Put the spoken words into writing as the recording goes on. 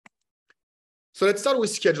So let's start with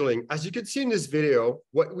scheduling. As you can see in this video,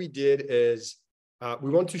 what we did is we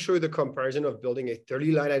want to show you the comparison of building a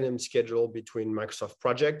 30 line item schedule between Microsoft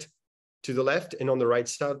Project to the left, and on the right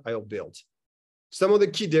side, Outbuild. Some of the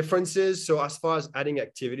key differences. So as far as adding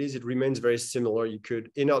activities, it remains very similar. You could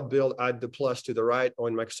in Outbuild add the plus to the right, or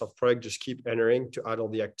in Microsoft Project, just keep entering to add all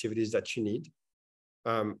the activities that you need.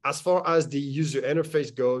 As far as the user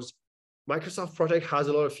interface goes, Microsoft Project has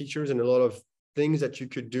a lot of features and a lot of things that you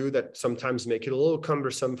could do that sometimes make it a little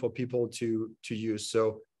cumbersome for people to use.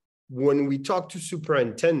 So when we talk to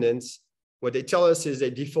superintendents, what they tell us is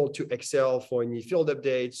they default to Excel for any field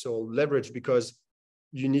updates or leverage, because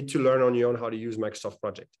you need to learn on your own how to use Microsoft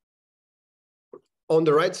Project. On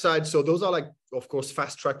the right side, so those are like, of course,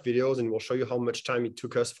 fast track videos, and we'll show you how much time it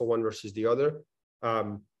took us for one versus the other.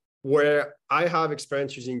 Where I have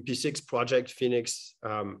experience using P6, Project, Phoenix,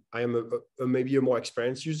 I am maybe a more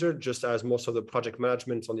experienced user, just as most of the project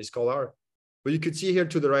management on this call are. But you could see here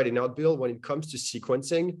to the right in Outbuild, when it comes to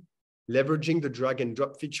sequencing, leveraging the drag and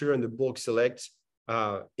drop feature and the bulk select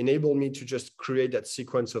enabled me to just create that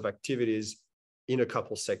sequence of activities in a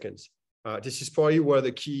couple seconds. This is probably where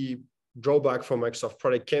the key drawback from Microsoft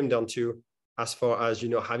Project came down to, as far as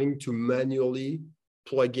having to manually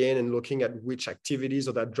plug in and looking at which activities,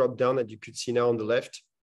 or that drop down that you could see now on the left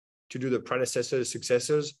to do the predecessors,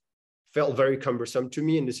 successors, felt very cumbersome to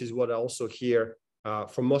me. And this is what I also hear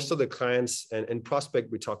from most of the clients and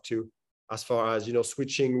prospect we talk to, as far as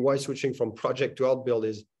switching from project to Outbuild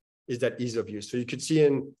is that ease of use. So you could see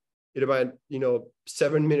in about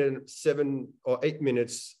 7 or 8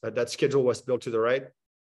 minutes that schedule was built to the right.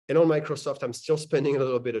 And on Microsoft, I'm still spending a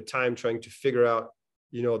little bit of time trying to figure out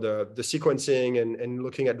the sequencing and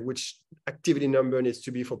looking at which activity number needs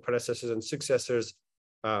to be for predecessors and successors.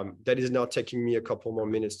 That is now taking me a couple more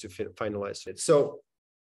minutes to finalize it. So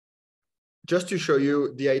just to show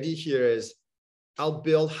you, the idea here is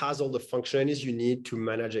Outbuild has all the functionalities you need to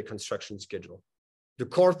manage a construction schedule. The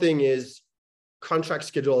core thing is contract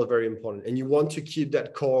schedule is very important, and you want to keep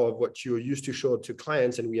that core of what you're used to show to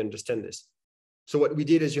clients, and we understand this. So what we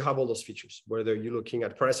did is you have all those features, whether you're looking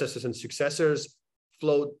at predecessors and successors,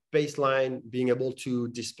 float, baseline, being able to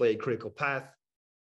display critical path,